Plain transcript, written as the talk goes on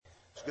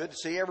It's good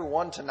to see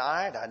everyone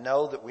tonight. I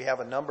know that we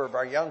have a number of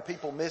our young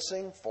people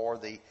missing for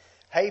the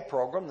Hay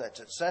program that's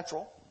at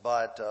Central,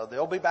 but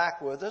they'll be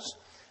back with us.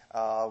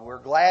 We're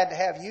glad to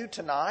have you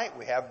tonight.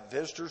 We have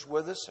visitors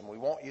with us, and we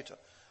want you to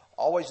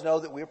always know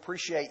that we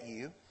appreciate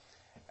you.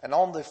 And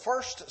on the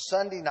first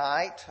Sunday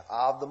night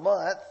of the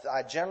month,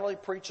 I generally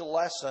preach a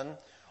lesson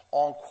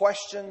on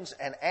questions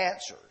and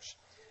answers.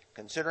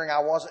 Considering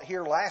I wasn't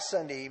here last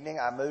Sunday evening,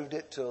 I moved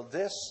it to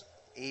this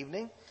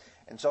evening.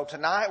 And so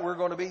tonight we're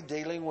going to be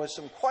dealing with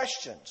some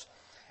questions.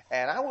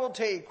 And I will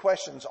tell you,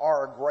 questions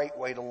are a great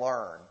way to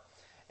learn.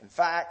 In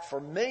fact, for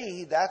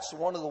me, that's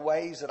one of the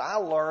ways that I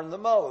learn the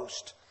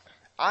most.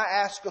 I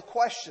ask a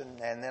question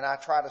and then I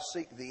try to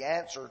seek the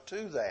answer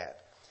to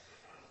that.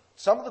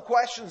 Some of the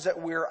questions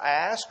that we're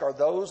asked are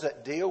those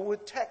that deal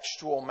with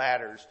textual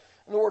matters.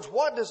 In other words,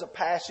 what does a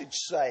passage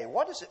say?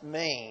 What does it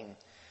mean?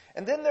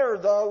 And then there are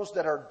those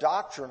that are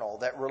doctrinal,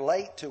 that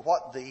relate to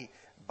what the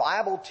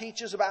Bible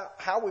teaches about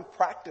how we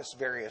practice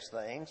various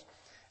things.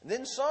 And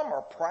then some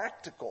are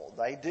practical.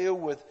 They deal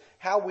with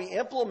how we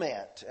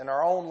implement in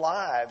our own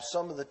lives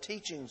some of the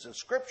teachings of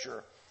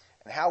Scripture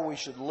and how we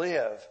should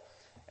live.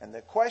 And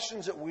the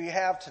questions that we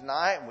have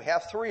tonight, and we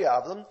have 3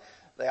 of them,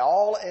 they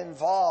all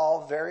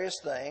involve various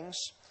things.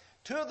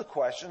 2 of the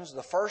questions,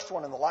 the first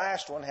one and the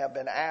last one, have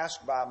been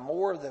asked by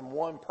more than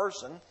one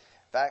person. In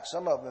fact,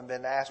 some of them have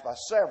been asked by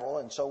several.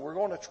 And so we're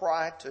going to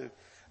try to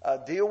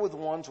deal with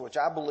ones which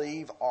I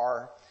believe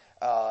are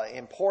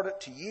important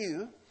to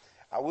you.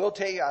 I will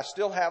tell you I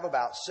still have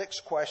about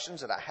 6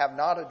 questions that I have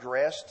not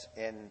addressed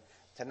in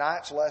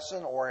tonight's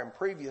lesson or in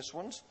previous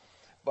ones.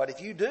 But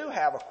if you do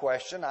have a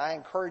question, I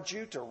encourage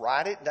you to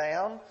write it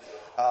down,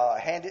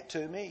 hand it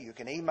to me. You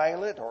can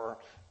email it or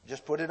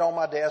just put it on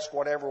my desk,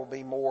 whatever will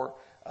be more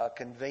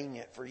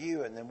convenient for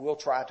you, and then we'll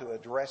try to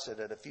address it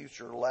at a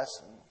future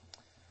lesson.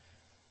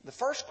 The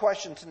first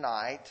question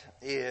tonight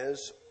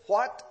is,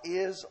 what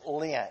is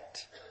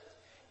Lent?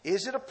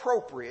 Is it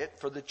appropriate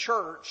for the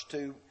church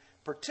to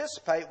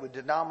participate with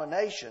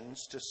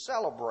denominations to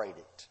celebrate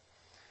it?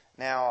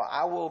 Now,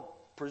 I will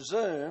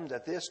presume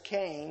that this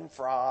came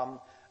from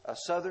a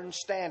Southern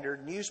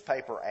Standard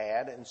newspaper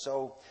ad, and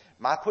so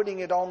my putting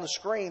it on the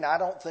screen I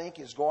don't think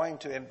is going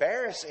to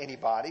embarrass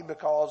anybody,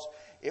 because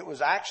it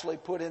was actually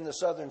put in the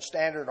Southern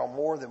Standard on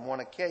more than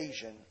one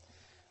occasion.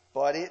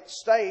 But it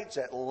states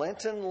that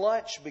Lenten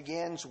lunch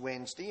begins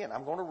Wednesday, and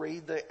I'm going to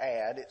read the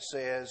ad. It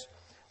says,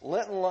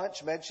 Lenten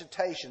lunch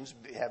meditations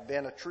have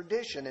been a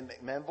tradition in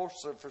McMinnville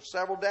for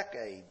several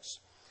decades.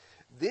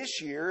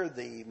 This year,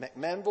 the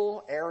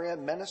McMinnville Area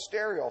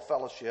Ministerial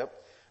Fellowship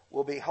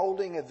will be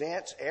holding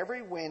events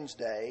every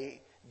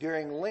Wednesday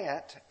during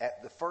Lent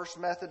at the First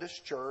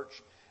Methodist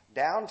Church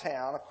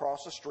downtown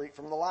across the street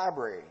from the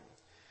library.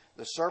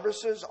 The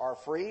services are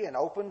free and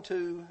open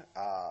to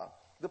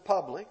the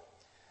public.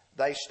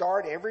 They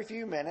start every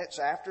few minutes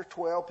after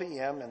 12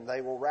 p.m. and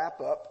they will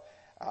wrap up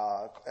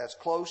as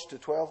close to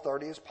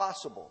 12:30 as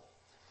possible.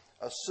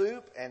 A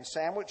soup and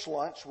sandwich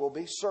lunch will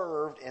be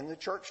served in the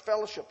church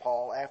fellowship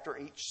hall after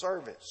each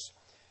service.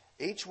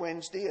 Each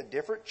Wednesday, a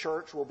different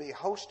church will be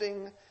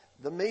hosting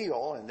the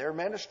meal, and their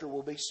minister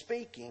will be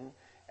speaking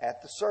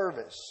at the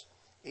service.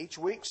 Each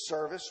week's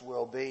service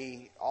will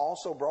be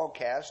also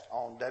broadcast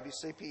on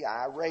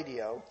WCPI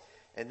radio,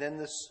 and then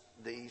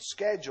the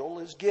schedule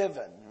is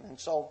given. And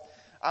so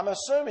I'm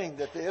assuming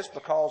that this,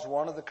 because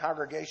one of the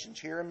congregations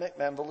here in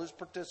McMinnville is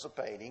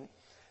participating,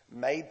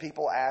 made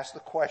people ask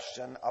the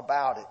question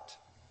about it.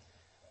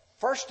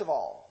 First of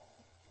all,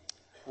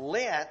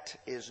 Lent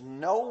is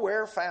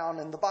nowhere found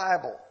in the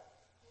Bible.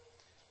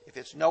 If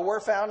it's nowhere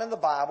found in the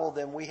Bible,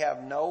 then we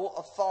have no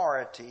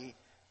authority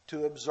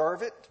to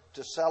observe it,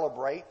 to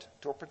celebrate,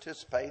 to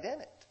participate in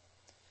it.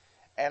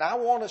 And I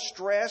want to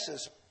stress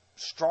as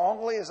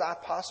strongly as I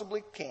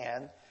possibly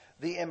can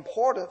the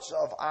importance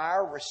of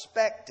our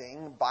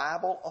respecting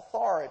Bible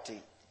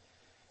authority.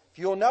 If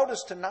you'll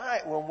notice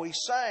tonight when we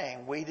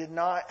sang, we did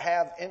not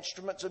have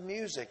instruments of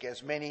music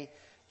as many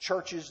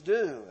churches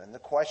do. And the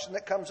question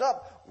that comes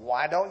up,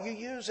 why don't you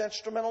use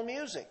instrumental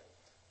music?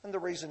 And the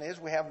reason is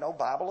we have no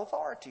Bible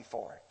authority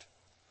for it.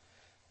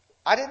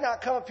 I did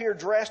not come up here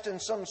dressed in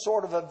some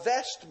sort of a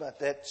vestment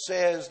that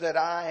says that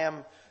I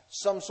am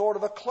some sort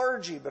of a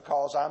clergy,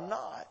 because I'm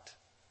not.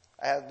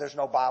 There's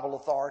no Bible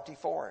authority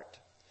for it.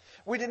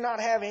 We did not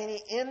have any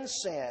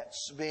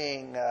incense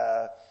being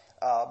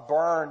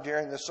burned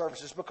during the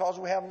services, because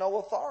we have no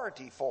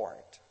authority for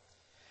it.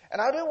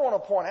 And I do want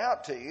to point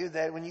out to you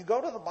that when you go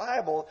to the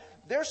Bible,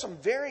 there's some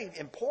very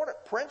important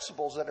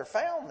principles that are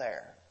found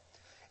there.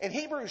 In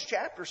Hebrews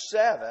chapter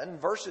 7,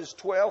 verses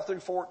 12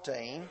 through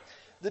 14,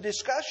 the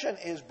discussion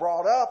is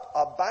brought up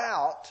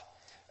about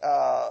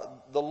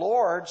the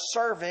Lord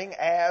serving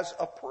as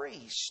a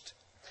priest.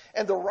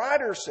 And the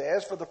writer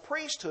says, for the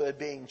priesthood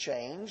being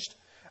changed,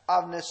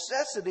 of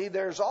necessity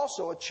there's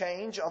also a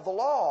change of the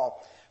law.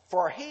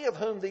 For he of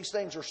whom these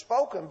things are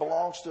spoken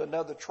belongs to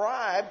another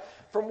tribe,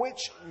 from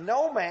which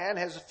no man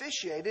has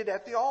officiated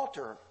at the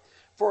altar.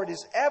 For it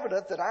is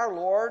evident that our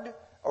Lord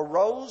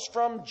arose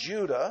from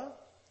Judah,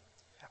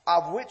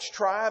 of which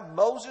tribe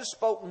Moses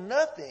spoke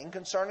nothing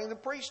concerning the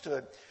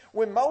priesthood.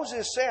 When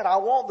Moses said, I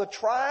want the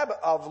tribe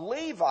of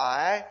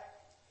Levi,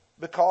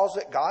 because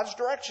at God's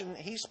direction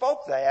he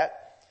spoke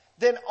that,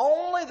 then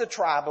only the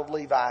tribe of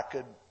Levi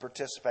could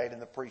participate in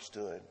the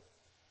priesthood.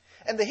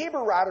 And the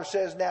Hebrew writer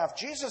says, now if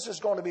Jesus is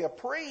going to be a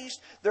priest,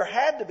 there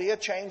had to be a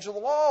change of the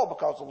law,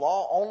 because the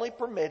law only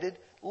permitted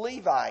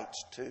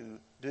Levites to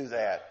do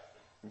that.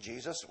 And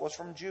Jesus was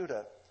from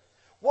Judah.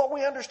 What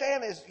we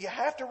understand is you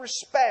have to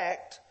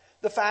respect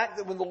the fact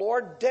that when the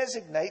Lord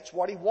designates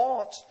what he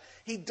wants,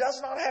 he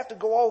does not have to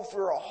go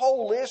over a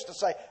whole list to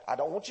say, I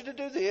don't want you to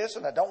do this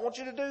and I don't want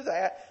you to do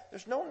that.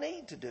 There's no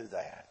need to do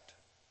that.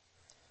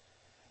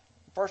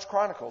 1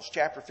 Chronicles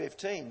chapter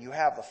 15, you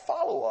have the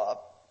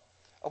follow-up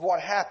of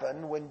what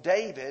happened when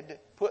David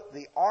put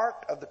the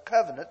Ark of the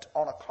Covenant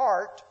on a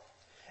cart,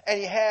 and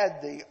he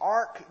had the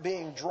ark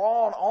being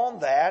drawn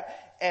on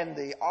that, and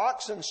the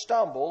oxen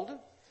stumbled.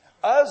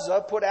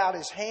 Uzzah put out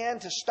his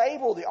hand to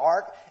stable the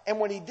ark, and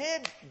when he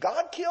did,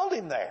 God killed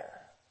him there.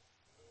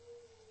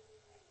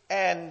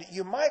 And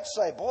you might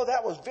say, boy,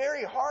 that was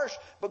very harsh,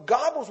 but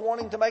God was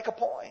wanting to make a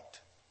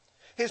point.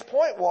 His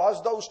point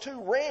was those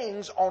two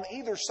rings on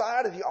either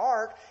side of the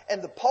ark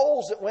and the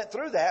poles that went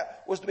through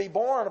that was to be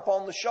borne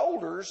upon the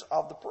shoulders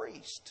of the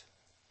priest.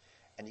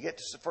 And you get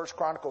to 1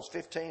 Chronicles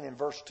 15 and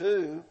verse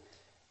 2.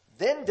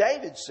 Then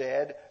David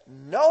said,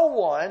 no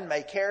one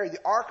may carry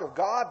the ark of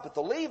God but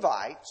the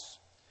Levites,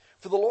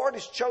 for the Lord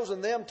has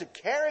chosen them to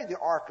carry the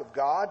ark of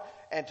God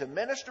and to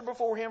minister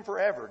before him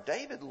forever.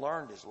 David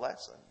learned his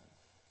lesson.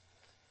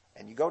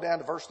 And you go down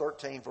to verse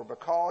 13, for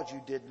because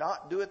you did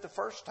not do it the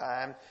first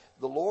time,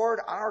 the Lord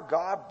our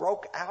God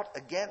broke out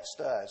against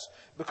us,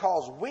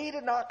 because we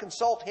did not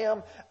consult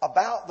him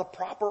about the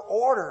proper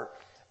order.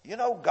 You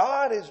know,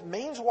 God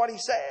means what he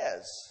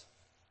says.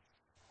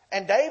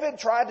 And David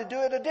tried to do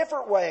it a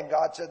different way, and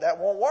God said that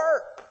won't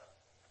work.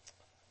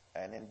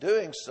 And in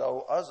doing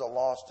so, Uzzah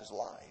lost his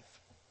life.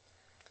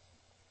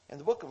 In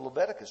the book of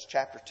Leviticus,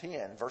 chapter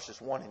 10,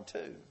 verses 1 and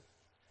 2,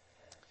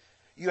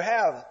 you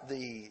have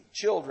the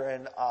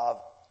children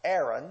of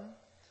Aaron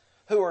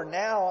who are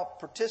now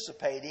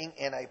participating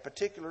in a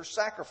particular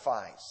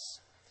sacrifice.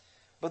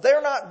 But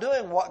they're not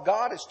doing what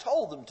God has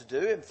told them to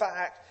do. In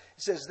fact,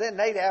 it says, then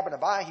Nadab and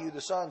Abihu,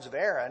 the sons of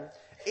Aaron,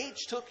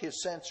 each took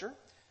his censer,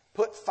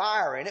 put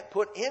fire in it,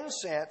 put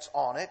incense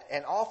on it,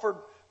 and offered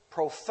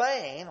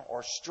profane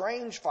or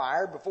strange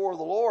fire before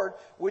the Lord,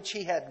 which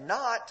he had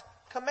not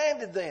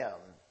commanded them.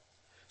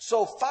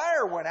 So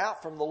fire went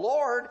out from the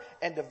Lord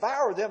and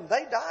devoured them.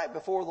 They died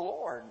before the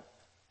Lord.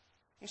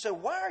 You say,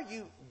 why are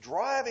you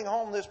driving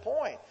home this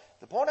point?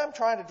 The point I'm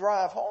trying to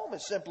drive home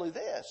is simply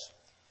this.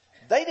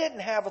 They didn't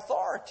have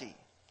authority.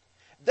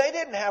 They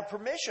didn't have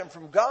permission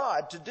from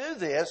God to do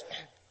this,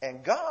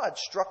 and God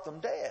struck them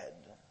dead.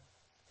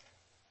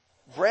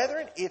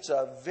 Brethren, it's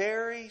a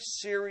very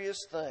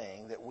serious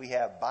thing that we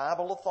have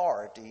Bible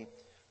authority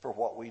for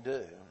what we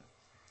do.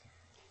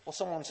 Well,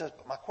 someone says,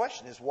 but my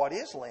question is, what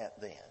is Lent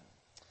then?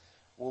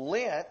 Well,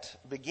 Lent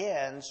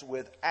begins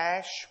with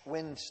Ash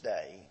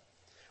Wednesday,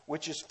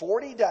 which is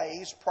 40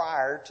 days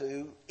prior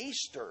to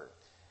Easter.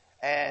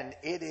 And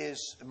it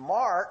is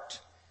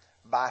marked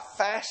by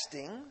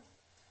fasting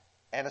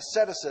and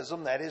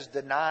asceticism, that is,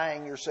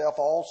 denying yourself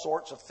all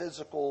sorts of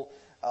physical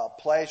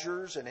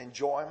pleasures and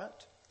enjoyment.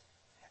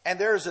 And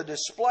there's a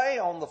display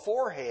on the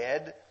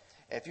forehead.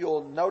 If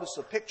you'll notice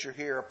the picture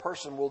here, a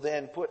person will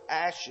then put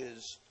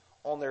ashes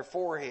on their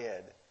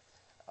forehead.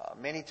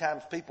 Many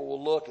times people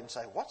will look and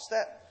say, what's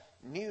that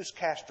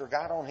newscaster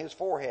got on his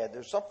forehead?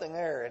 There's something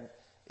there, and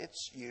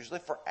it's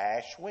usually for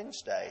Ash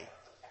Wednesday,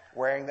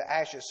 wearing the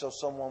ashes so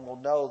someone will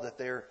know that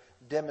they're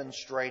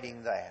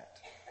demonstrating that.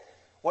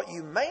 What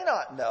you may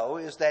not know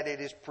is that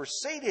it is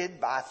preceded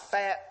by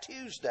Fat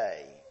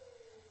Tuesday.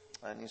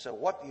 And you say,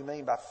 what do you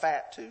mean by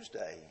Fat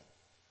Tuesday?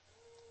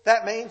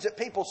 That means that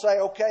people say,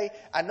 okay,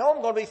 I know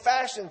I'm going to be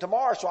fasting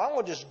tomorrow, so I'm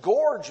going to just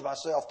gorge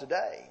myself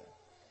today.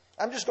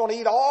 I'm just going to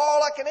eat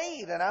all I can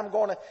eat,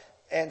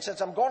 and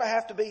since I'm going to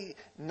have to be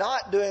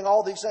not doing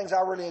all these things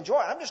I really enjoy,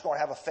 I'm just going to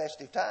have a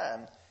festive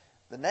time.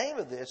 The name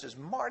of this is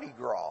Mardi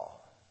Gras.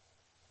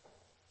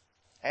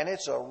 And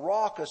it's a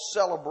raucous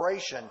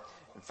celebration.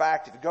 In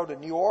fact, if you go to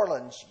New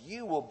Orleans,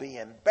 you will be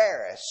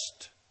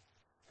embarrassed.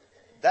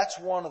 That's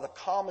one of the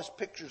calmest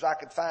pictures I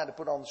could find to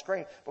put on the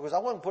screen, because I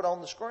wouldn't put on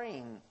the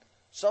screen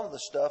some of the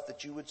stuff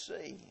that you would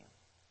see.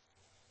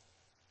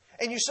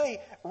 And you see,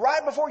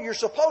 right before you're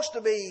supposed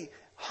to be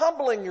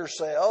humbling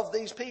yourself,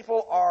 these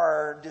people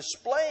are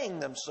displaying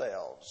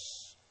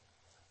themselves.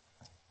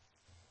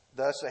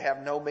 Thus, they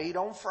have no meat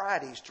on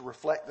Fridays to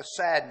reflect the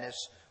sadness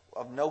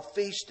of no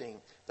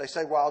feasting. They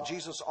say, while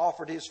Jesus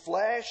offered his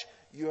flesh,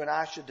 you and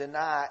I should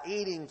deny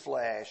eating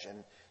flesh.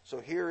 And so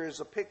here is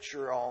a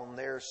picture on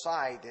their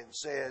site. It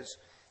says,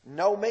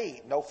 no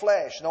meat, no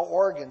flesh, no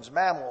organs,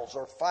 mammals,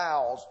 or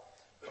fowls.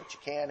 But you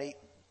can't eat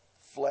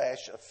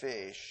flesh of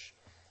fish,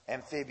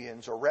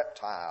 amphibians, or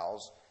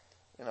reptiles.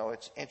 You know,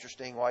 it's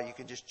interesting why you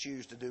can just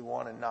choose to do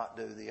one and not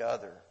do the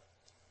other.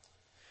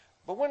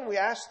 But when we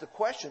ask the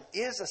question,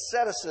 is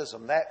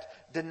asceticism, that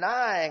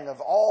denying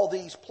of all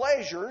these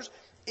pleasures,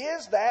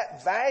 is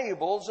that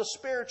valuable as a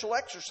spiritual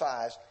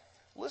exercise?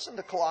 Listen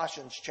to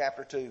Colossians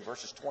chapter 2,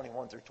 verses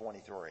 21 through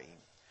 23.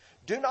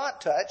 Do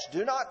not touch,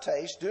 do not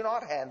taste, do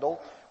not handle,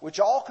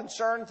 which all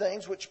concern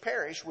things which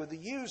perish with the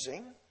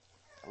using,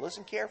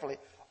 listen carefully,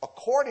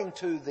 according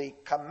to the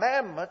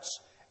commandments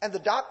and the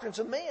doctrines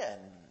of men.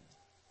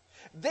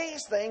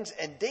 These things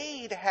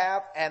indeed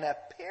have an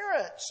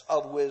appearance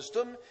of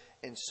wisdom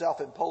in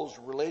self-imposed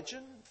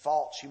religion,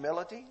 false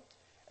humility,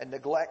 and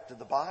neglect of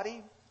the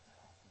body,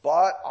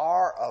 but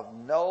are of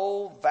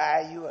no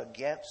value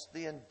against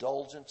the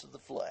indulgence of the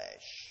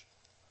flesh.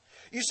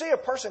 You see, a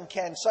person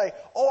can say,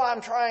 oh, I'm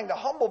trying to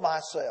humble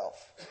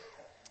myself.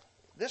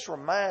 This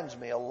reminds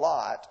me a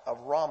lot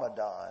of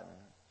Ramadan,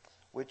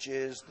 which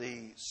is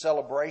the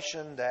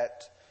celebration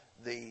that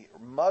the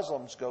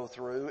Muslims go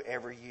through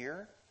every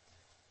year.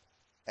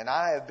 And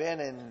I have been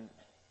in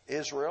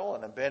Israel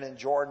and have been in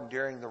Jordan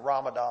during the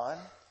Ramadan.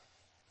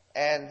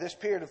 And this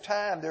period of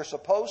time, they're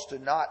supposed to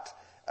not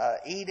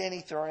eat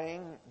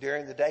anything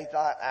during the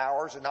daylight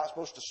hours. They're not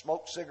supposed to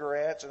smoke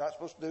cigarettes. They're not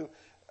supposed to do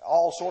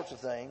all sorts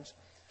of things.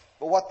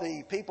 But what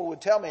the people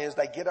would tell me is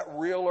they get up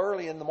real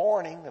early in the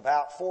morning,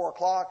 about 4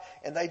 o'clock,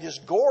 and they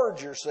just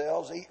gorge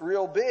themselves, eat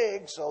real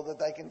big so that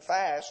they can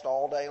fast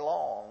all day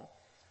long.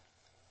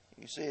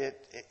 You see,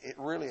 it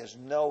really is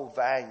no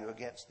value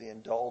against the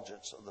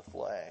indulgence of the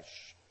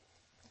flesh.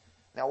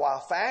 Now, while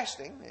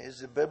fasting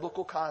is a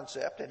biblical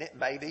concept, and it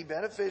may be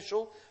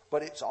beneficial,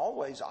 but it's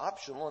always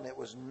optional, and it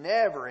was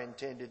never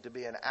intended to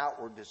be an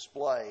outward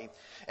display.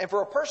 And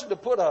for a person to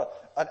put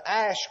an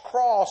ash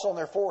cross on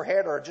their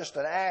forehead or just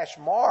an ash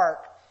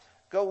mark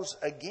goes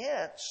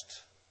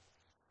against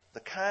the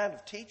kind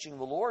of teaching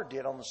the Lord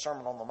did on the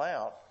Sermon on the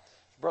Mount.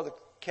 Brother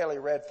Kelly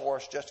read for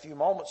us just a few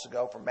moments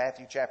ago from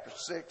Matthew chapter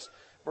 6,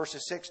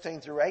 verses 16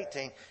 through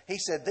 18. He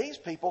said, these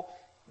people,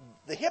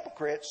 the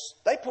hypocrites,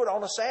 they put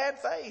on a sad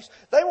face.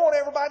 They want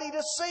everybody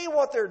to see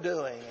what they're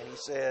doing. And he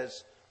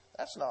says,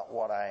 that's not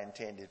what I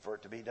intended for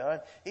it to be done.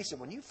 He said,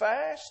 when you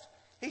fast,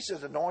 he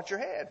says, anoint your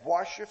head,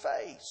 wash your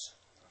face,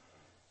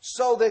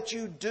 so that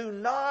you do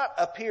not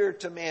appear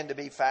to men to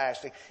be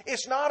fasting.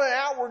 It's not an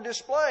outward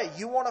display.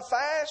 You want to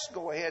fast?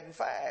 Go ahead and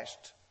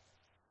fast.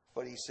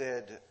 But he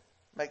said,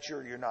 make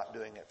sure you're not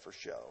doing it for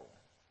show.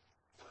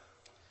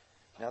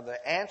 Now,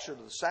 the answer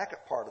to the second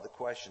part of the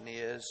question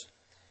is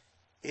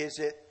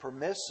it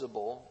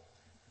permissible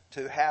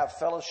to have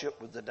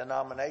fellowship with the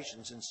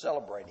denominations in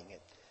celebrating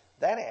it?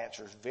 That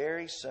answer is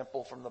very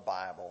simple from the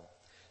Bible.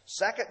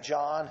 2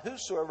 John,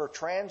 whosoever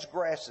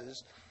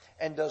transgresses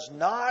and does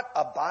not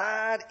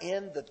abide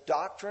in the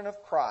doctrine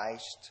of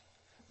Christ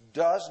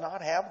does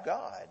not have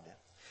God.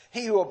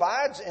 He who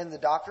abides in the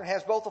doctrine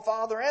has both the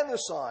Father and the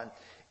Son.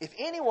 If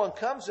anyone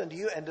comes unto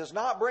you and does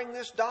not bring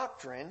this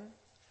doctrine,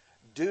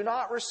 do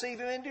not receive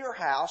him into your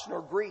house,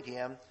 nor greet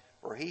him,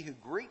 for he who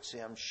greets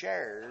him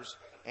shares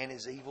in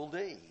his evil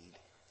deed.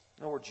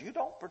 In other words, you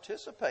don't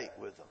participate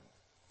with them.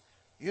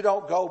 You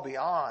don't go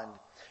beyond.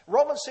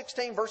 Romans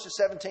 16, verses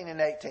 17 and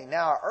 18.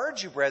 Now I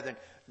urge you, brethren,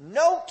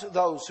 note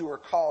those who are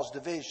caused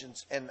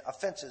divisions and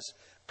offenses,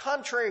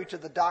 contrary to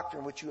the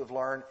doctrine which you have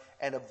learned,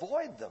 and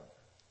avoid them.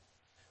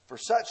 For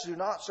such do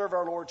not serve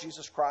our Lord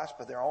Jesus Christ,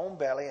 but their own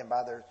belly, and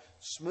by their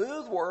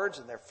smooth words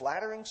and their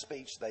flattering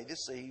speech they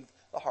deceive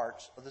the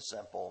hearts of the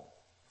simple.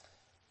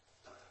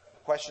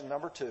 Question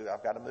number 2.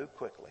 I've got to move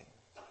quickly.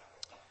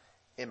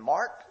 In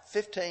Mark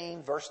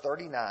 15, verse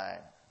 39,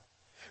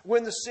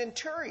 when the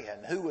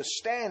centurion who was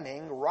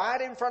standing right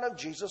in front of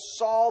Jesus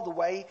saw the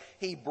way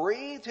he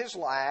breathed his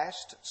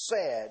last,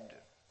 said,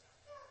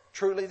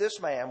 truly this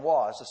man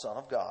was the Son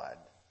of God.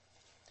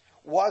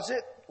 What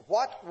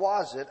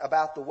was it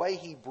about the way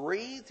he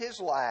breathed his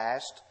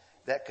last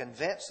that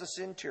convinced the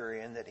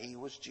centurion that he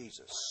was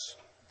Jesus?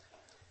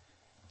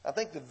 I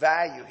think the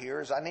value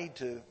here is I need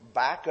to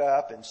back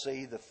up and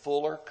see the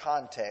fuller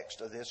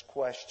context of this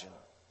question.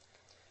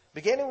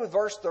 Beginning with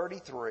verse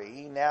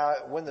 33, now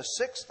when the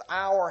 6th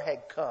hour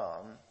had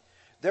come,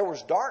 there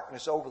was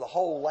darkness over the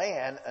whole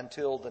land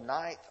until the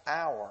 9th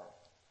hour.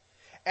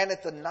 And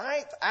at the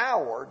 9th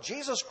hour,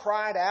 Jesus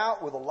cried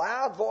out with a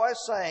loud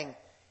voice, saying,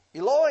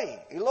 Eloi,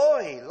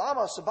 Eloi,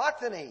 lama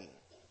sabachthani,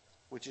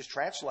 which is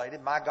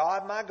translated, my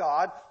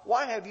God,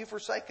 why have you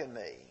forsaken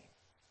me?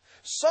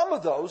 Some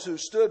of those who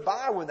stood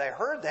by when they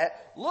heard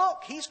that,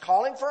 look, he's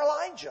calling for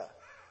Elijah.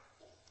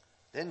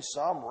 Then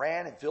some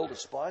ran and filled a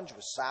sponge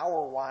with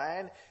sour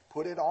wine,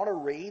 put it on a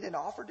reed, and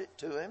offered it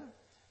to him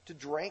to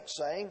drink,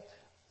 saying,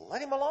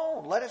 let him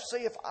alone. Let us see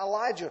if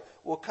Elijah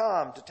will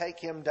come to take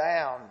him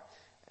down.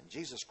 And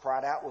Jesus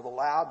cried out with a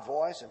loud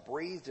voice and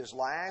breathed his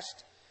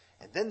last.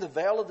 And then the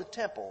veil of the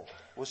temple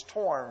was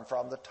torn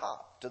from the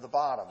top to the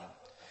bottom.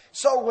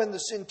 So when the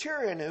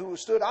centurion who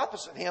stood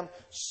opposite him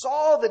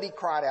saw that he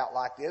cried out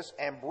like this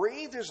and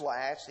breathed his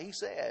last, he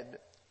said,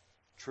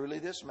 truly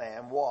this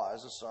man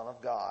was the Son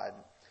of God.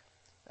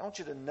 I want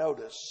you to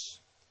notice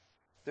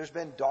there's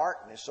been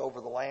darkness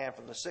over the land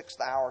from the 6th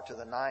hour to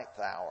the 9th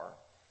hour.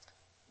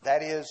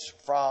 That is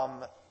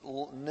from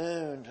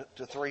noon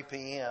to 3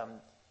 p.m.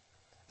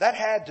 That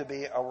had to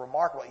be a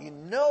remarkable. You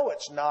know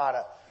it's not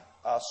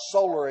a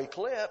solar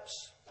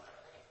eclipse.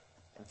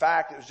 In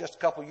fact, it was just a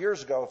couple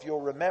years ago, if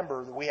you'll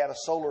remember, that we had a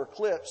solar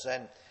eclipse,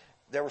 and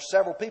there were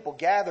several people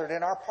gathered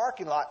in our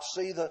parking lot to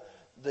see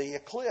the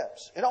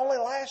eclipse. It only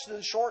lasted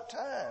a short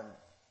time.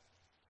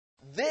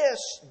 This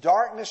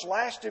darkness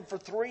lasted for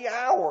 3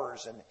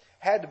 hours and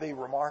had to be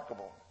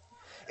remarkable.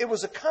 It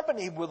was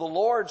accompanied with the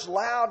Lord's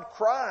loud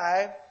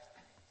cry,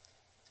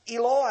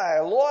 Eloi,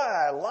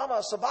 Eloi,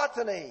 lama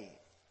sabachthani.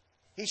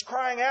 He's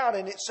crying out,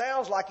 and it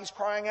sounds like he's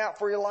crying out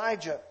for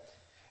Elijah.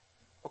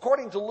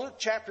 According to Luke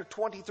chapter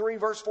 23,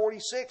 verse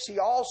 46, he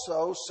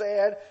also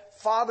said,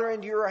 Father,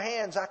 into your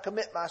hands I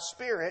commit my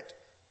spirit.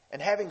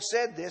 And having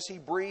said this, he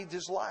breathed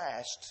his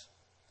last.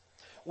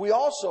 We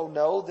also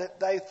know that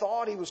they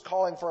thought he was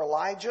calling for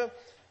Elijah,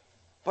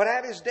 but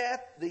at his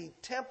death, the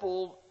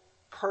temple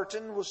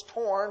curtain was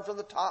torn from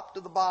the top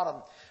to the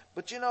bottom.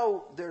 But you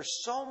know,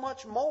 there's so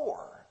much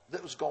more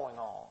that was going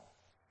on.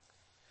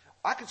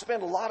 I could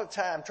spend a lot of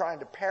time trying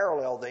to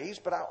parallel these,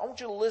 but I want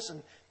you to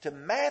listen to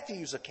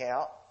Matthew's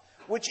account,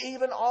 which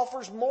even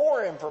offers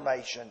more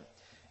information.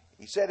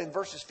 He said in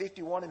verses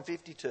 51 and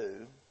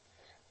 52,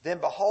 Then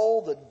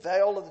behold, the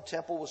veil of the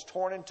temple was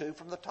torn in two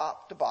from the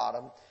top to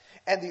bottom,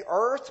 and the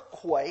earth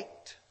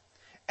quaked,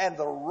 and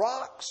the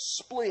rocks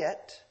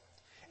split,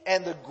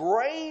 and the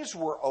graves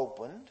were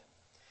opened,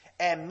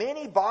 and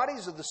many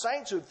bodies of the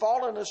saints who had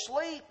fallen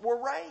asleep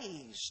were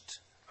raised.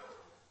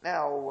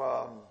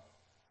 Now,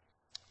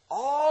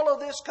 all of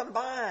this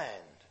combined,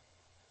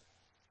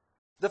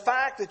 the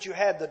fact that you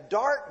had the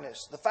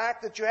darkness, the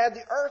fact that you had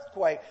the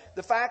earthquake,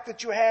 the fact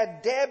that you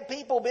had dead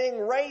people being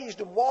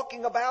raised and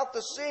walking about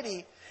the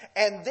city,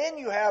 and then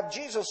you have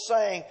Jesus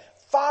saying,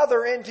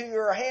 Father, into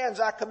your hands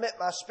I commit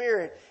my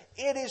spirit.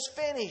 It is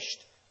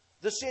finished.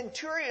 The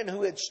centurion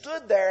who had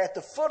stood there at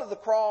the foot of the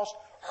cross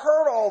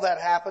heard all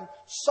that happen,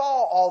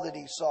 saw all that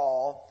he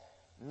saw.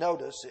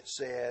 Notice it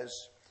says,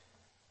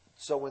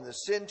 So when the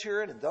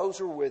centurion and those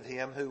who were with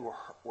him who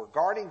were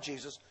guarding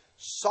Jesus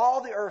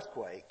saw the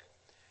earthquake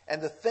and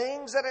the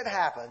things that had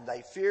happened,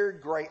 they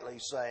feared greatly,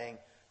 saying,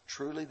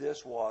 Truly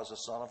this was a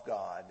Son of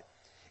God.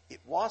 It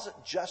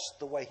wasn't just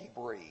the way he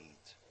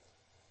breathed.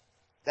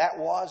 That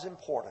was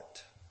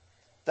important.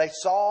 They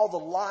saw the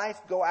life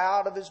go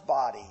out of his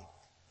body.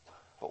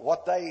 But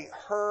what they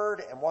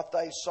heard and what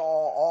they saw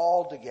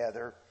all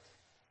together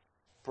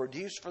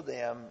produced for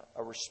them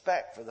a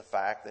respect for the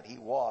fact that he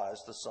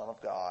was the Son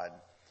of God.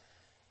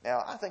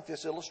 Now, I think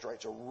this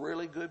illustrates a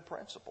really good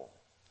principle.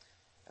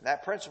 And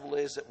that principle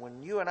is that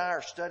when you and I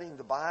are studying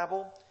the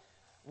Bible,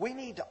 we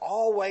need to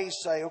always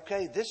say,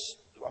 okay,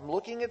 I'm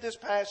looking at this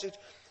passage.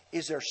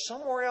 Is there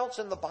somewhere else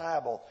in the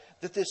Bible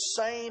that this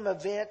same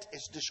event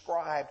is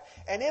described?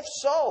 And if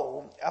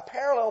so, a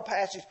parallel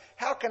passage,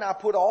 how can I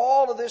put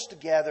all of this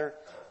together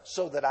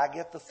so that I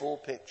get the full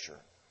picture?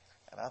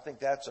 And I think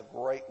that's a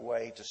great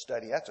way to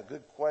study. That's a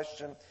good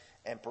question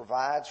and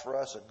provides for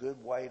us a good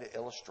way to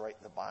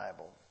illustrate the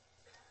Bible.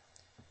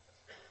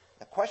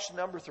 Now, question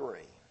number 3.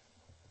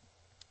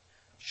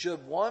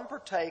 Should one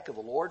partake of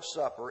the Lord's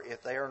Supper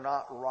if they are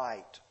not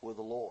right with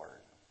the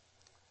Lord?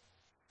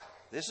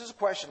 This is a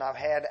question I've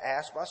had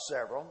asked by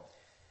several,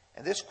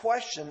 and this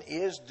question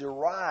is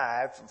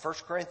derived from 1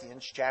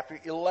 Corinthians chapter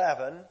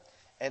 11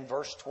 and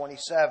verse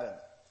 27.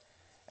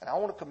 And I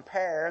want to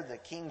compare the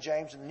King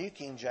James and the New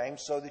King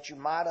James so that you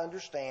might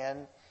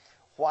understand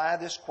why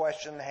this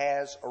question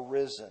has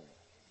arisen.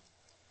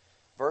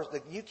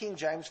 The New King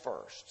James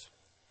first.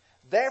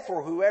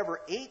 Therefore,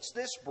 whoever eats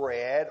this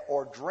bread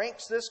or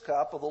drinks this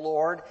cup of the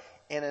Lord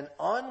in an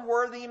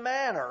unworthy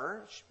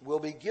manner will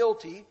be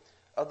guilty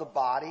of the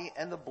body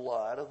and the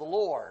blood of the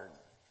Lord.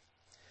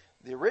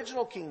 The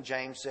original King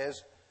James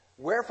says,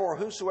 Wherefore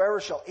whosoever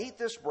shall eat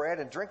this bread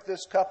and drink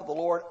this cup of the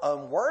Lord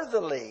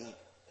unworthily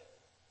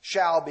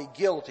shall be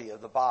guilty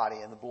of the body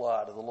and the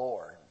blood of the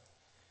Lord.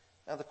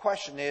 Now the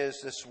question is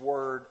this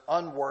word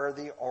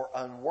unworthy or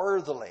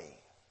unworthily.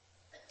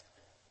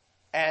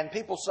 And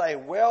people say,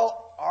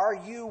 well, are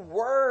you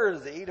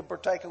worthy to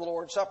partake of the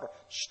Lord's Supper?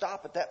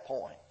 Stop at that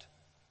point.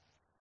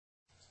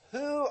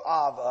 Who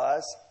of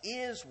us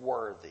is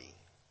worthy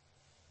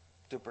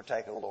to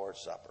partake of the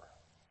Lord's Supper?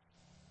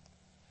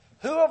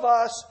 Who of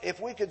us, if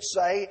we could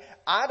say,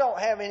 I don't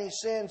have any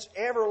sins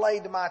ever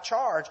laid to my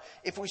charge,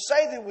 if we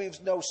say that we've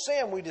no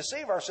sin, we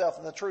deceive ourselves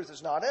and the truth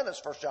is not in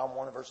us, 1 John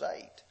 1 and verse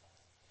 8.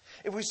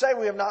 If we say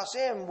we have not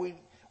sinned,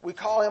 we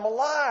call him a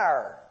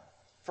liar,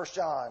 1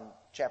 John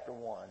chapter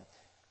 1.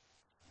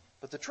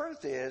 But the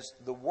truth is,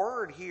 the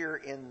word here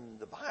in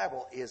the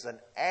Bible is an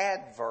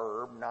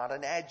adverb, not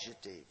an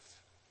adjective.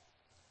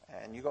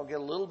 And you're going to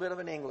get a little bit of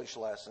an English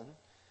lesson.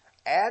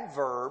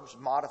 Adverbs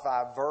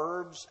modify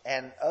verbs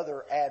and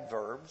other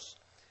adverbs.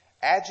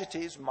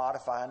 Adjectives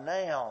modify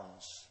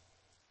nouns.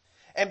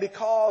 And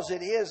because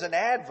it is an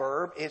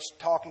adverb, it's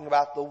talking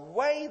about the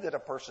way that a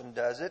person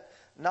does it,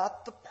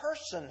 not the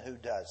person who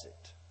does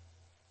it.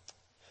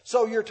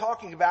 So you're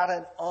talking about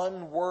an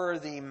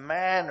unworthy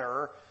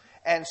manner.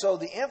 And so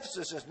the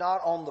emphasis is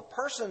not on the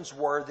person's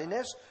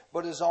worthiness,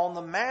 but is on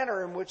the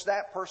manner in which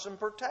that person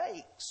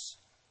partakes.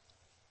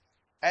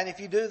 And if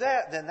you do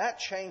that, then that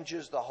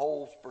changes the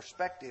whole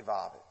perspective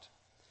of it.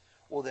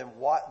 Well, then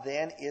what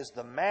then is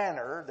the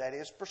manner that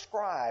is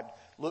prescribed?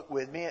 Look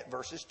with me at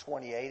verses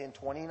 28 and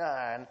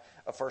 29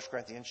 of 1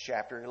 Corinthians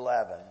chapter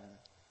 11.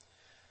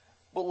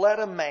 But let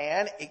a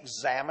man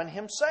examine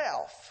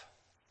himself,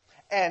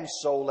 and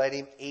so let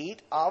him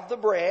eat of the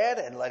bread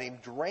and let him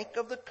drink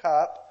of the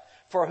cup.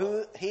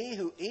 For he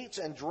who eats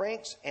and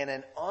drinks in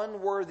an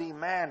unworthy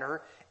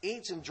manner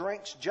eats and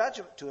drinks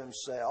judgment to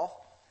himself,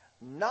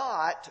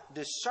 not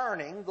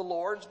discerning the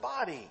Lord's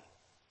body.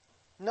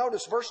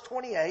 Notice verse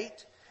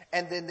 28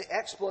 and then the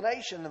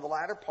explanation in the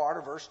latter part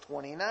of verse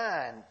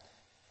 29.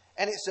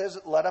 And it says,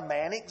 let a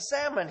man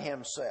examine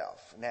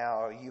himself.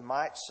 Now you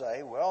might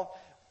say, well,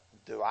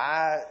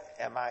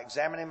 am I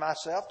examining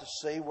myself to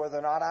see whether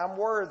or not I'm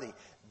worthy?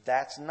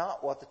 That's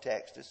not what the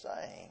text is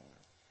saying.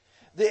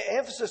 The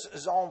emphasis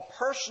is on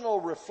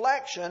personal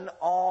reflection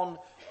on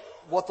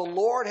what the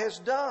Lord has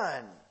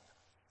done.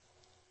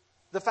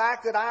 The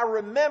fact that I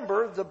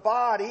remember the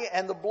body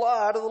and the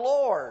blood of the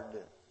Lord.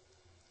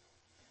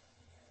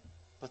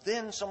 But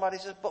then somebody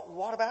says, but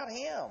what about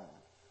him?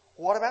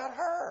 What about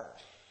her?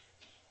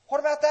 What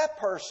about that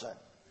person?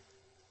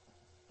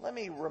 Let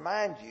me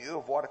remind you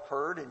of what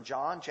occurred in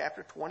John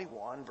chapter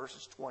 21,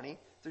 verses 20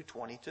 through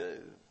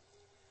 22.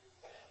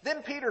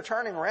 Then Peter,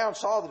 turning around,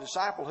 saw the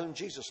disciple whom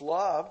Jesus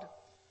loved,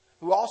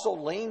 who also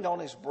leaned on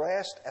his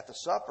breast at the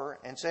supper,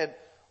 and said,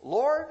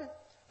 Lord,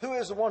 who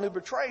is the one who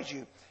betrays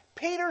you?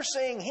 Peter,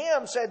 seeing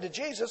him, said to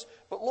Jesus,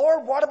 but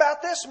Lord, what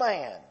about this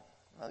man?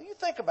 Now you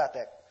think about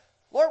that.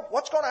 Lord,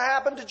 what's going to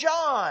happen to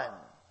John?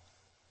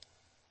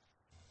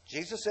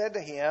 Jesus said to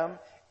him,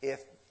 if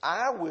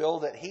I will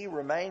that he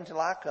remain till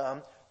I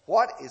come,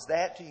 what is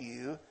that to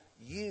you?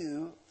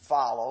 You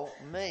follow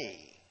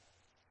me.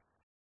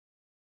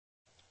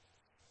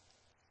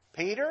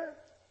 Peter,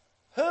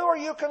 who are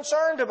you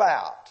concerned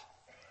about?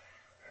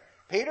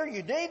 Peter,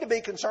 you need to be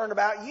concerned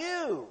about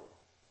you.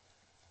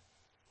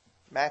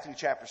 Matthew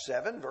chapter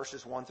 7,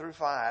 verses 1 through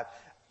 5.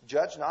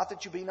 Judge not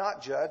that you be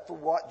not judged, for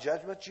what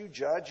judgment you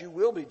judge, you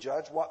will be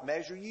judged. What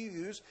measure you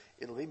use,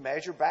 it'll be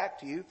measured back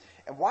to you.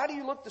 And why do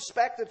you look the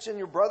speck that's in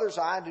your brother's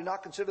eye and do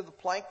not consider the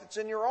plank that's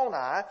in your own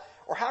eye?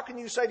 Or how can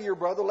you say to your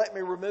brother, let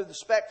me remove the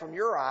speck from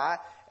your eye,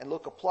 and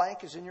look, a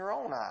plank is in your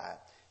own eye?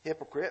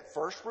 Hypocrite,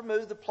 first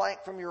remove the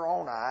plank from your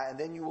own eye, and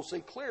then you will see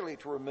clearly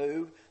to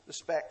remove the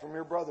speck from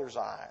your brother's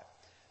eye.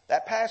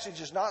 That passage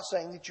is not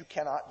saying that you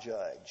cannot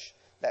judge.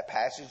 That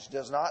passage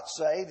does not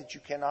say that you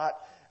cannot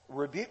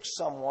rebuke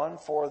someone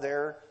for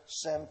their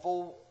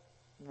sinful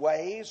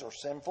ways or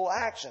sinful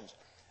actions.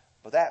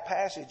 But that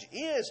passage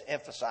is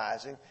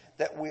emphasizing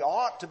that we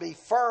ought to be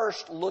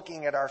first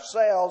looking at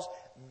ourselves,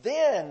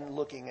 then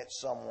looking at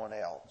someone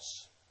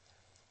else.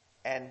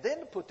 And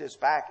then to put this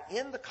back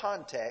in the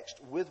context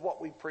with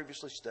what we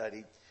previously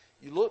studied,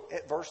 you look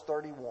at verse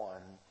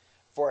 31.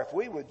 For if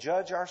we would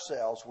judge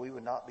ourselves, we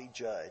would not be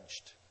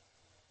judged.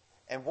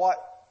 And what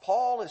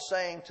Paul is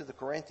saying to the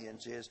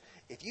Corinthians is,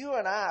 if you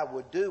and I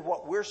would do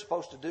what we're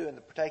supposed to do in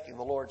the partaking of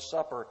the Lord's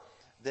Supper,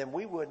 then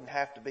we wouldn't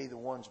have to be the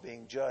ones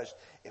being judged.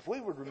 If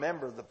we would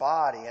remember the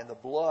body and the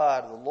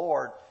blood of the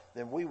Lord,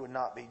 then we would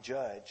not be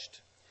judged.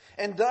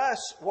 And thus,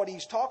 what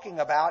he's talking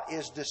about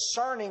is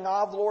discerning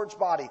of the Lord's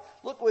body.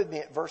 Look with me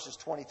at verses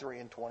 23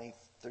 and 20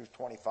 through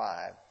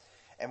 25.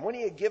 And when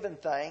he had given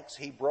thanks,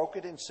 he broke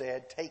it and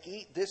said, take,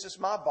 eat, this is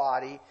my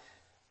body,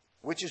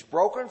 which is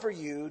broken for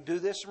you. Do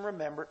this in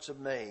remembrance of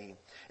me.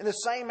 In the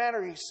same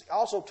manner, he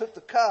also took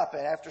the cup,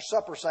 and after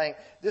supper, saying,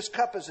 this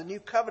cup is a new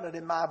covenant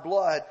in my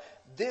blood.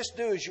 This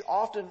do as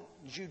often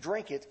as you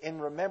drink it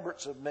in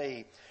remembrance of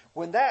me.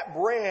 When that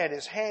bread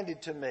is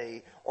handed to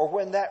me, or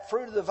when that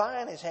fruit of the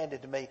vine is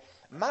handed to me,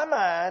 my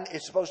mind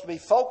is supposed to be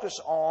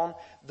focused on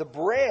the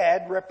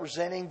bread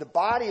representing the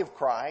body of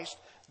Christ,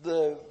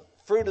 the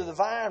fruit of the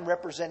vine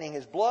representing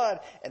his blood,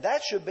 and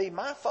that should be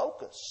my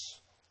focus.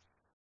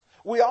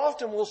 We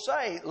often will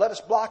say, let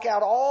us block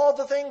out all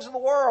the things in the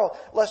world.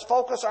 Let's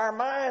focus our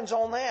minds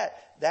on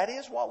that. That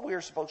is what we're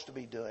supposed to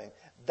be doing.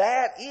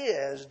 That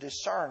is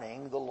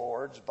discerning the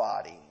Lord's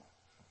body.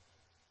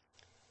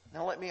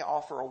 Now let me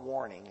offer a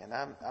warning, and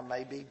I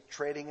may be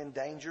treading in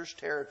dangerous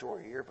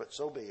territory here, but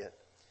so be it.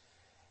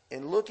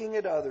 In looking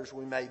at others,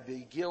 we may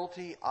be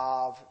guilty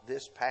of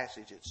this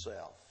passage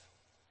itself.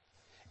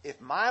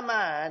 If my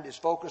mind is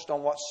focused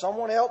on what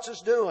someone else is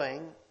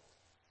doing,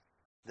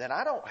 then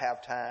I don't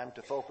have time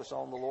to focus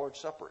on the Lord's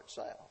Supper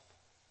itself.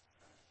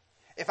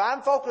 If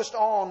I'm focused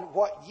on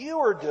what you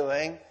are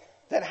doing,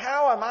 then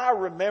how am I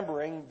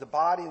remembering the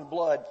body and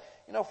blood?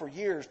 You know, for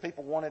years,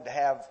 people wanted to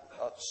have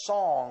a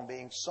song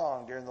being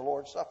sung during the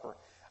Lord's Supper.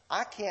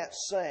 I can't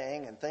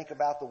sing and think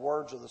about the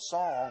words of the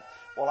song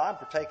while I'm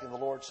partaking the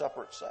Lord's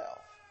Supper itself.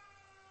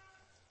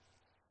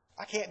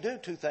 I can't do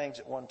two things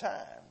at one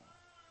time.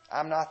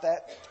 I'm not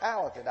that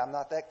talented. I'm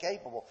not that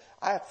capable.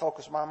 I have to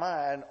focus my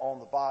mind on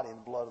the body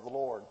and blood of the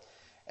Lord.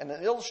 And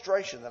an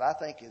illustration that I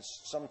think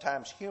is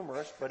sometimes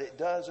humorous, but it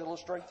does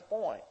illustrate the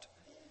point.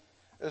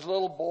 There's a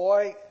little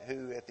boy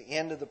who at the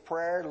end of the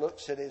prayer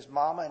looks at his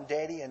mama and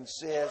daddy and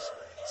says,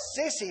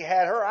 Sissy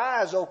had her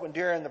eyes open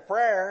during the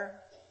prayer.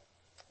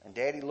 And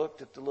daddy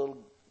looked at the little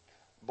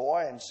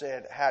boy and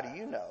said, how do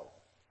you know?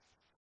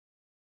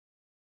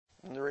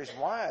 And the reason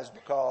why is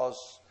because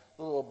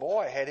the little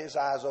boy had his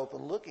eyes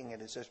open looking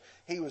at his sister.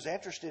 He was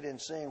interested in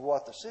seeing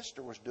what the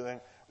sister was doing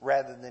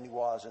rather than he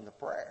was in the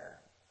prayer.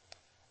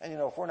 And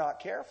if we're not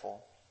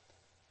careful,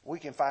 we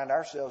can find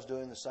ourselves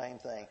doing the same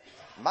thing.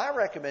 My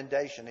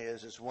recommendation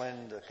is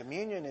when the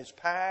communion is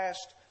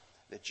passed,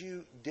 that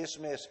you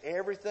dismiss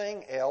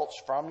everything else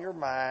from your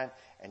mind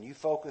and you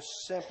focus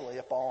simply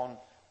upon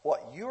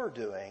what you're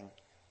doing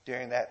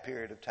during that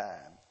period of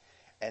time.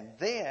 And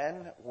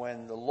then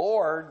when the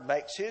Lord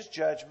makes his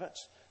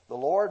judgments, the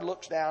Lord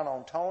looks down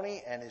on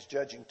Tony and is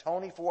judging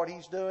Tony for what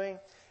he's doing.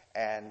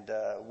 And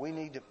we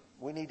need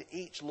to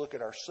each look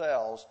at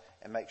ourselves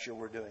and make sure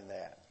we're doing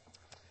that.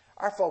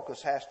 Our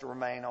focus has to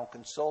remain on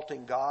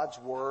consulting God's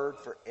Word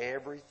for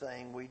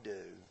everything we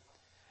do.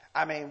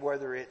 I mean,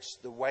 whether it's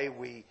the way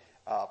we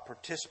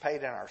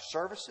participate in our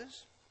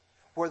services,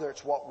 whether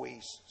it's what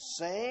we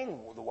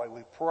sing, the way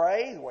we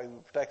pray, the way we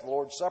partake the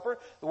Lord's Supper,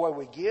 the way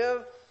we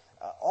give,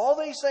 all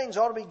these things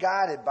ought to be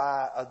guided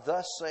by a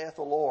thus saith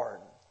the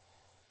Lord.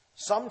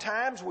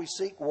 Sometimes we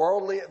seek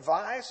worldly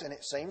advice and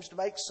it seems to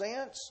make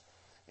sense.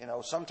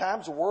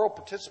 Sometimes the world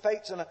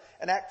participates in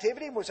an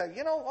activity and we say,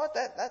 you know what,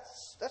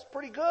 that's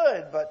pretty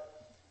good,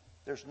 but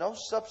there's no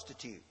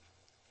substitute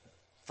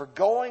for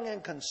going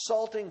and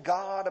consulting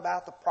God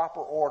about the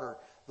proper order,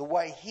 the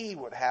way He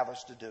would have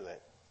us to do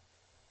it.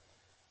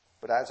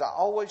 But as I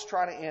always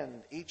try to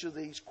end each of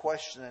these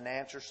question and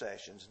answer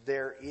sessions,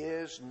 there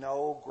is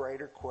no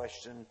greater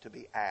question to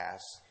be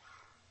asked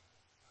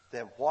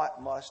than what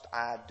must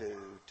I do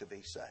to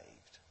be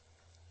saved?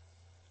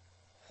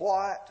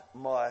 What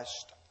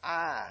must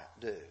I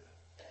do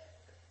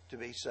to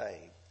be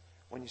saved?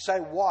 When you say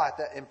what,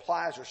 that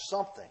implies there's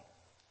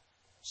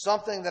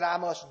something that I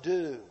must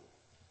do.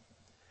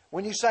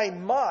 When you say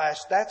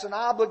must, that's an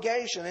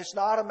obligation. It's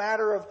not a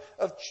matter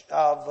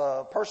of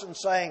a person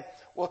saying,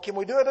 well, can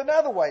we do it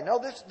another way? No,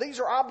 these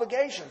are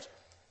obligations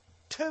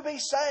to be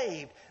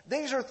saved.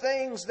 These are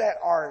things that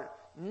are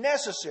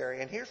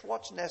necessary. And here's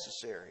what's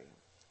necessary.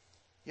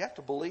 You have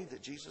to believe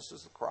that Jesus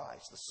is the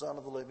Christ, the Son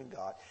of the living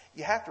God.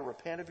 You have to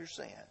repent of your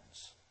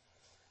sins.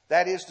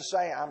 That is to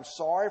say, I'm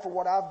sorry for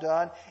what I've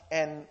done,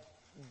 and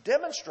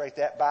demonstrate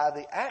that by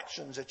the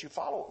actions that you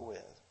follow it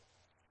with.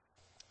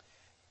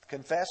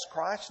 Confess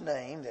Christ's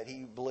name, that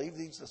He believed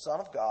He's the Son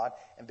of God,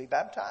 and be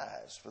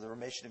baptized for the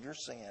remission of your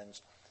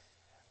sins.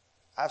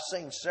 I've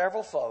seen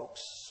several folks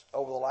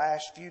over the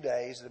last few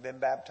days that have been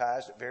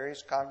baptized at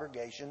various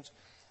congregations.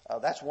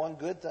 That's one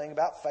good thing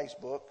about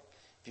Facebook.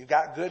 If you've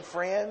got good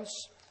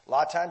friends, a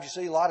lot of times you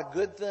see a lot of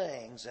good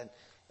things. And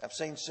I've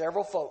seen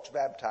several folks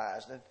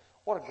baptized. And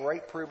what a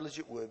great privilege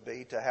it would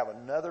be to have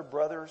another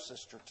brother or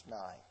sister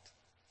tonight.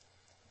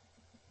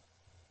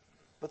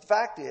 But the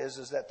fact is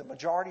that the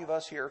majority of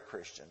us here are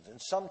Christians.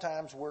 And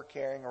sometimes we're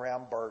carrying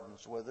around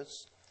burdens with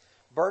us.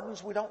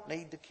 Burdens we don't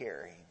need to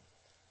carry.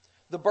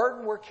 The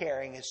burden we're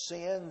carrying is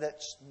sin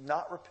that's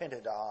not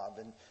repented of,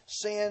 and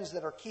sins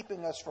that are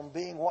keeping us from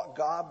being what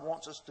God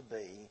wants us to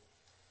be.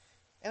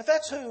 And if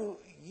that's who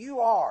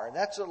you are, and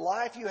that's the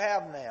life you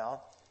have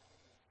now,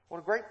 what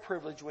a great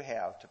privilege we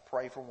have to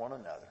pray for one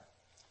another.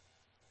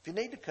 If you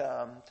need to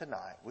come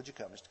tonight, would you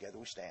come as together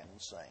we stand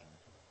and sing?